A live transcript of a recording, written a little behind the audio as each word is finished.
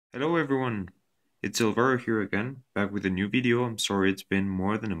Hello everyone, it's Silvaro here again, back with a new video. I'm sorry it's been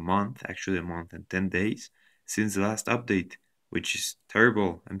more than a month, actually a month and 10 days, since the last update, which is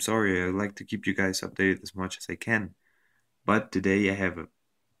terrible. I'm sorry, I like to keep you guys updated as much as I can. But today I have a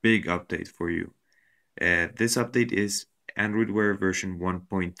big update for you. This update is Android Wear version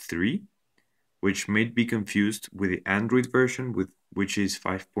 1.3, which may be confused with the Android version, which is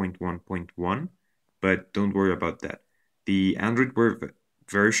 5.1.1, but don't worry about that. The Android Wear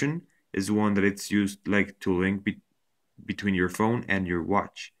version is one that it's used like to link between your phone and your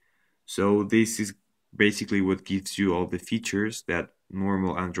watch. So this is basically what gives you all the features that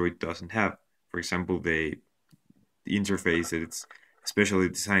normal Android doesn't have. For example, the interface that it's especially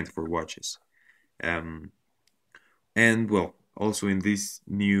designed for watches. Um, and well, also in this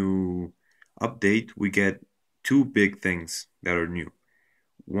new update, we get two big things that are new.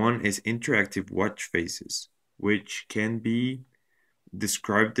 One is interactive watch faces, which can be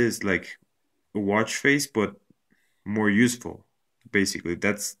described as like a watch face, but more useful. Basically,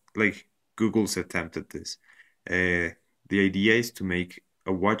 that's like Google's attempt at this. The idea is to make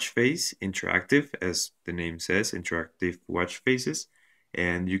a watch face interactive, as the name says, interactive watch faces,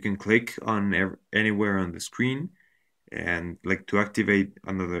 and you can click on anywhere on the screen and like to activate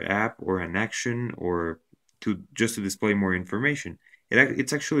another app or an action or to just to display more information.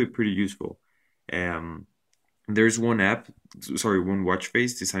 It's actually pretty useful. Um, there's one watch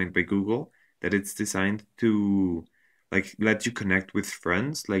face designed by Google that it's designed to like let you connect with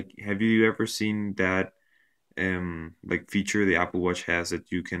friends. Like, have you ever seen that like feature the Apple Watch has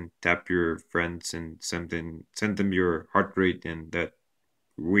that you can tap your friends and send them your heart rate and that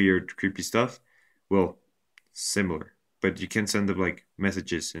weird creepy stuff? Well, similar, but you can send them like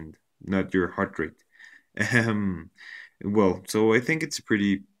messages and not your heart rate. Um, well, so I think it's a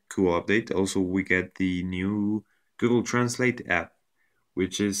pretty cool update. Also, we get the new Google Translate app,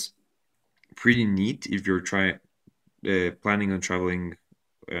 which is pretty neat if you're planning on traveling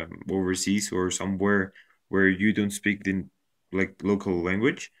overseas or somewhere where you don't speak the like local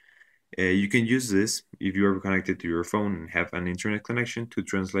language. You can use this if you are connected to your phone and have an internet connection to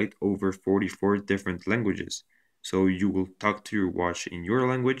translate over 44 different languages. So you will talk to your watch in your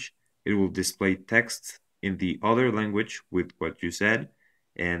language, it will display text in the other language with what you said,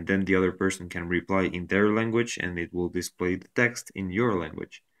 and then the other person can reply in their language and it will display the text in your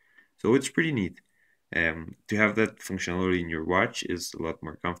language. So it's pretty neat. To have that functionality in your watch is a lot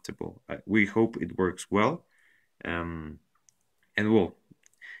more comfortable. We hope it works well. Um, and well,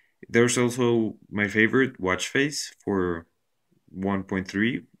 there's also my favorite watch face for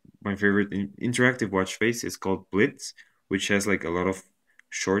 1.3. My favorite interactive watch face is called Blitz, which has like a lot of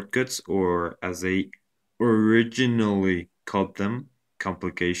shortcuts, or as they originally called them,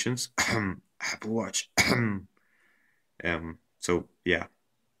 complications. Apple Watch. So yeah,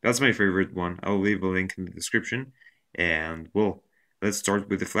 that's my favorite one. I'll leave a link in the description. And well, let's start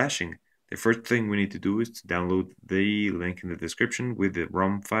with the flashing. The first thing we need to do is to download the link in the description with the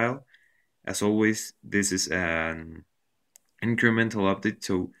ROM file. As always, this is an incremental update,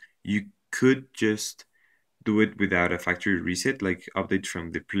 so you could just do it without a factory reset, like update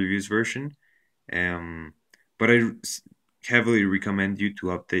from the previous version. Um, but I heavily recommend you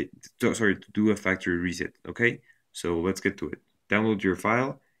to to do a factory reset. Okay, so let's get to it. Download your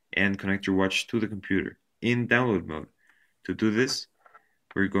file and connect your watch to the computer in download mode. To do this,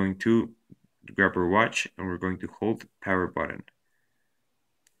 we're going to grab our watch and we're going to hold the power button.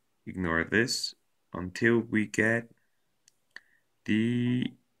 Ignore this until we get the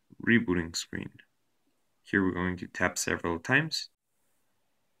rebooting screen. Here we're going to tap several times.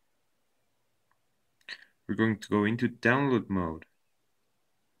 We're going to go into download mode.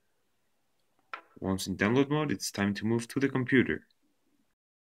 Once in download mode, it's time to move to the computer.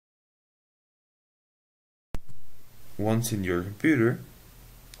 Once in your computer,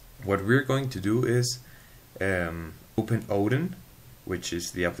 what we're going to do is open Odin, which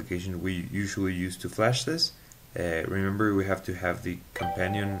is the application we usually use to flash this. Remember, we have to have the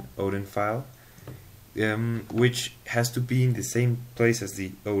companion Odin file, which has to be in the same place as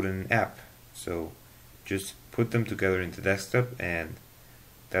the Odin app. So just put them together in the desktop and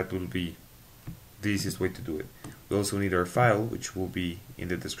that will be the easiest way to do it. We also need our file, which will be in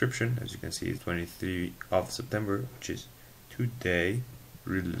the description. As you can see, it's 23 of September, which is today,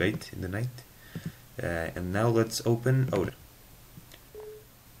 really late in the night. And now let's open Odin.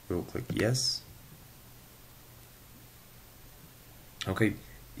 We'll click yes. Okay,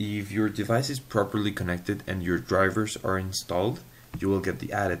 if your device is properly connected and your drivers are installed, you will get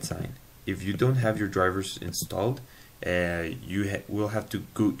the added sign. If you don't have your drivers installed, you will have to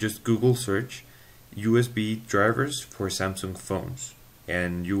just Google search USB drivers for Samsung phones,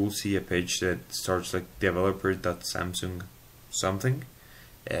 and you will see a page that starts like developer.samsung something,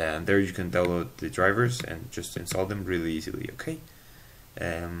 and there you can download the drivers and just install them really easily. Okay.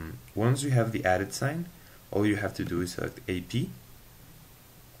 Once you have the added sign, all you have to do is select AP,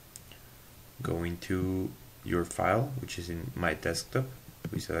 go into your file, which is in my desktop.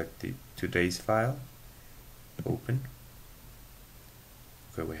 We select the today's file, open.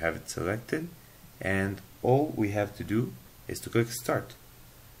 Okay, we have it selected, and all we have to do is to click start.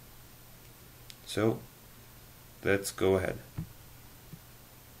 So let's go ahead.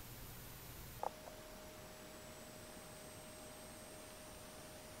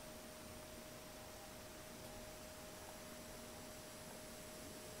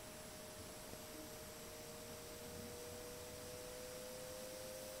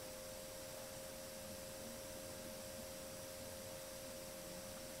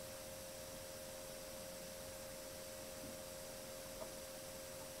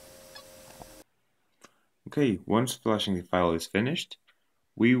 Okay, once flashing the file is finished,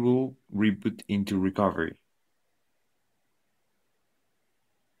 we will reboot into recovery.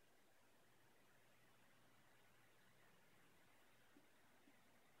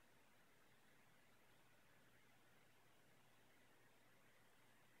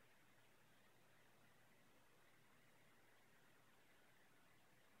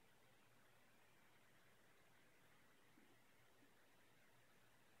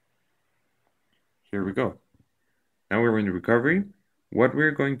 Here we go. Now we're in recovery. What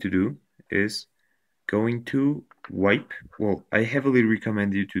we're going to do is going to wipe. Well, I heavily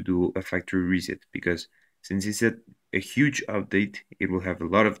recommend you to do a factory reset, because since it's a huge update, it will have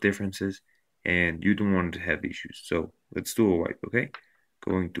a lot of differences and you don't want to have issues. So let's do a wipe, okay?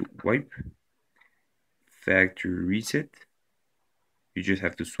 Going to wipe, factory reset. You just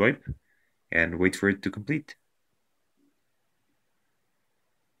have to swipe and wait for it to complete.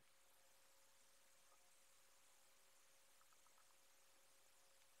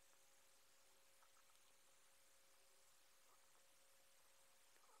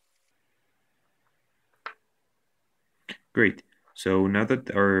 Great. So now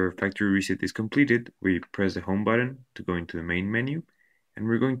that our factory reset is completed, we press the home button to go into the main menu, and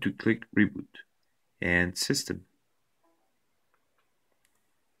we're going to click Reboot and System.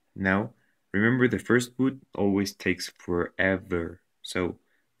 Now, remember, the first boot always takes forever, so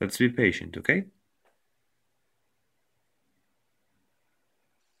let's be patient, okay?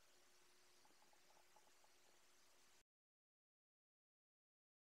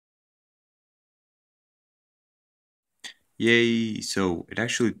 Yay! So it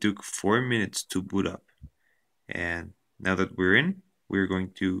actually took 4 minutes to boot up. And now that we're in, we're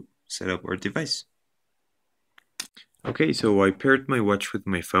going to set up our device. Okay, so I paired my watch with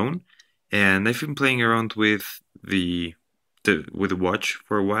my phone, and I've been playing around with the watch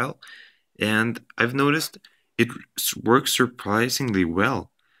for a while, and I've noticed it works surprisingly well.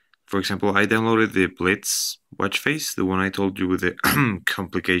 For example, I downloaded the Blitz watch face, the one I told you with the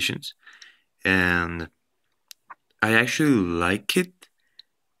complications, and I actually like it,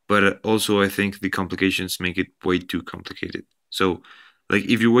 but also I think the complications make it way too complicated. So, like,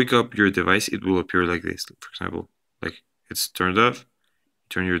 if you wake up your device, it will appear like this. For example, like, it's turned off,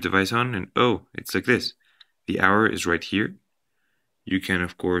 turn your device on, and oh, it's like this. The hour is right here. You can,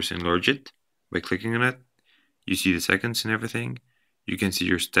 of course, enlarge it by clicking on it. You see the seconds and everything. You can see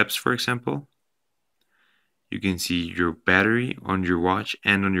your steps, for example. You can see your battery on your watch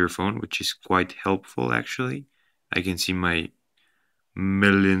and on your phone, which is quite helpful, actually. I can see my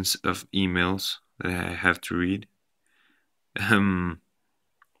millions of emails that I have to read. The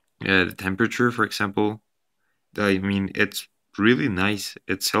temperature, for example. I mean, it's really nice.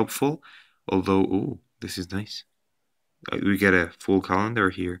 It's helpful, although, oh, this is nice. We get a full calendar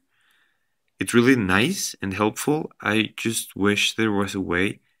here. It's really nice and helpful. I just wish there was a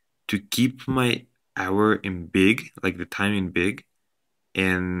way to keep my hour in big, like the time in big,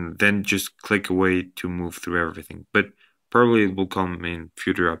 and then just click away to move through everything. But probably it will come in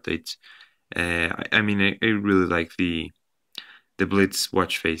future updates. I mean, I really like the Blitz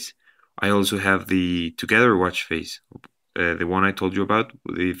watch face. I also have the Together watch face, the one I told you about,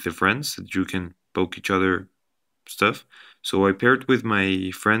 the friends that you can poke each other stuff. So I paired with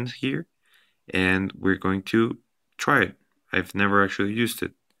my friend here, and we're going to try it. I've never actually used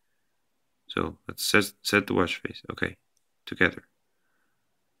it. So let's set the watch face. Okay, together.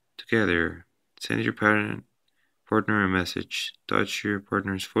 Together. Send your partner a message. Touch your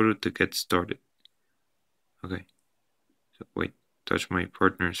partner's photo to get started. Okay. So wait, touch my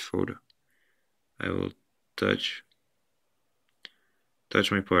partner's photo. I will touch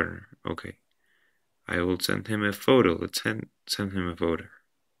my partner. Okay. I will send him a photo. Let's send him a photo.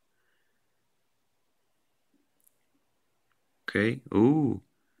 Okay. Ooh.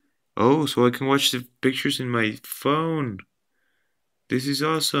 Oh, so I can watch the pictures in my phone. This is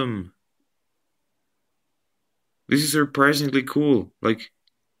awesome. This is surprisingly cool. Like,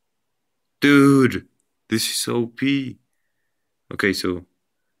 dude, this is OP. Okay, so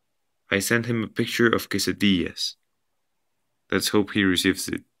I sent him a picture of quesadillas. Let's hope he receives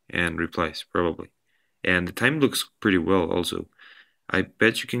it and replies, probably. And the time looks pretty well also. I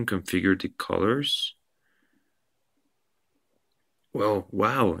bet you can configure the colors. Well,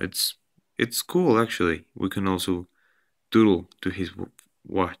 wow, it's cool actually. We can also doodle to his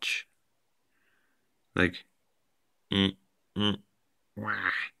watch. Like, mm, mm,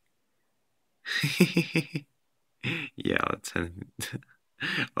 wah. Yeah, let's end.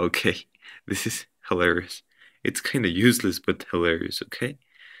 Okay, this is hilarious. It's kind of useless, but hilarious. Okay.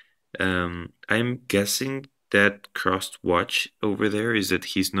 I'm guessing that crossed watch over there is that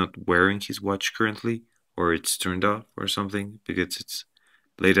he's not wearing his watch currently, or it's turned off or something because it's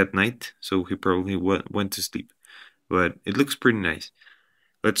late at night, so he probably went to sleep. But it looks pretty nice.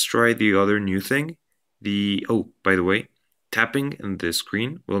 Let's try the other new thing. By the way, tapping on the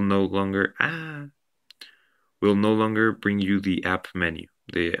screen will no longer bring you the app menu,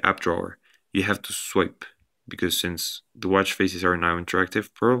 the app drawer. You have to swipe because since the watch faces are now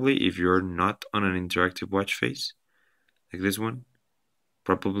interactive, probably if you're not on an interactive watch face, like this one,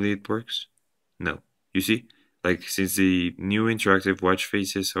 probably it works. No. You see? Like since the new interactive watch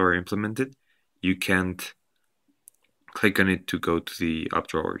faces are implemented, you can't click on it to go to the app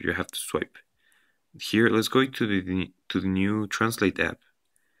drawer. You have to swipe. Here, let's go to the new Translate app.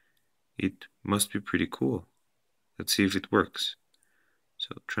 It must be pretty cool. Let's see if it works.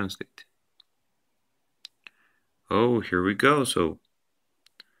 So translate. Oh, here we go. So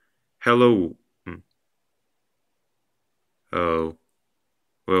hello. Oh,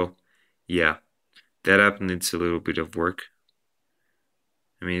 well, yeah. That app needs a little bit of work.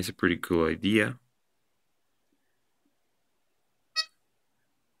 I mean, it's a pretty cool idea.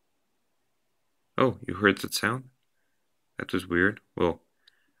 Oh, you heard that sound? That was weird. Well,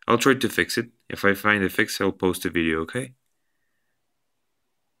 I'll try to fix it. If I find a fix, I'll post a video, okay?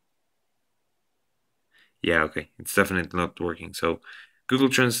 Yeah, okay. It's definitely not working. So Google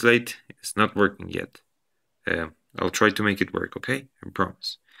Translate is not working yet. I'll try to make it work, okay? I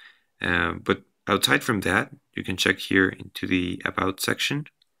promise. But outside from that, you can check here into the About section.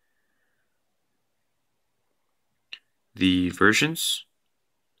 The versions,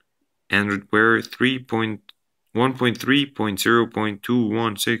 Android Wear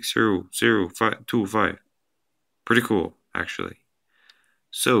 3.1.3.0.2160025. Pretty cool, actually.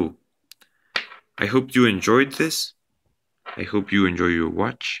 So, I hope you enjoyed this. I hope you enjoy your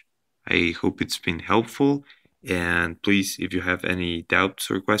watch. I hope it's been helpful. And please, if you have any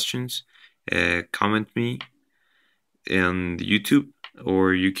doubts or questions, comment me on YouTube,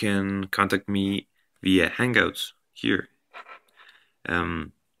 or you can contact me via Hangouts here.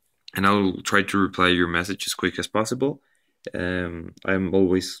 And I'll try to reply your message as quick as possible. I'm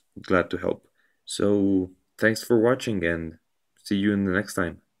always glad to help. So thanks for watching and see you in the next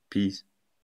time. Peace.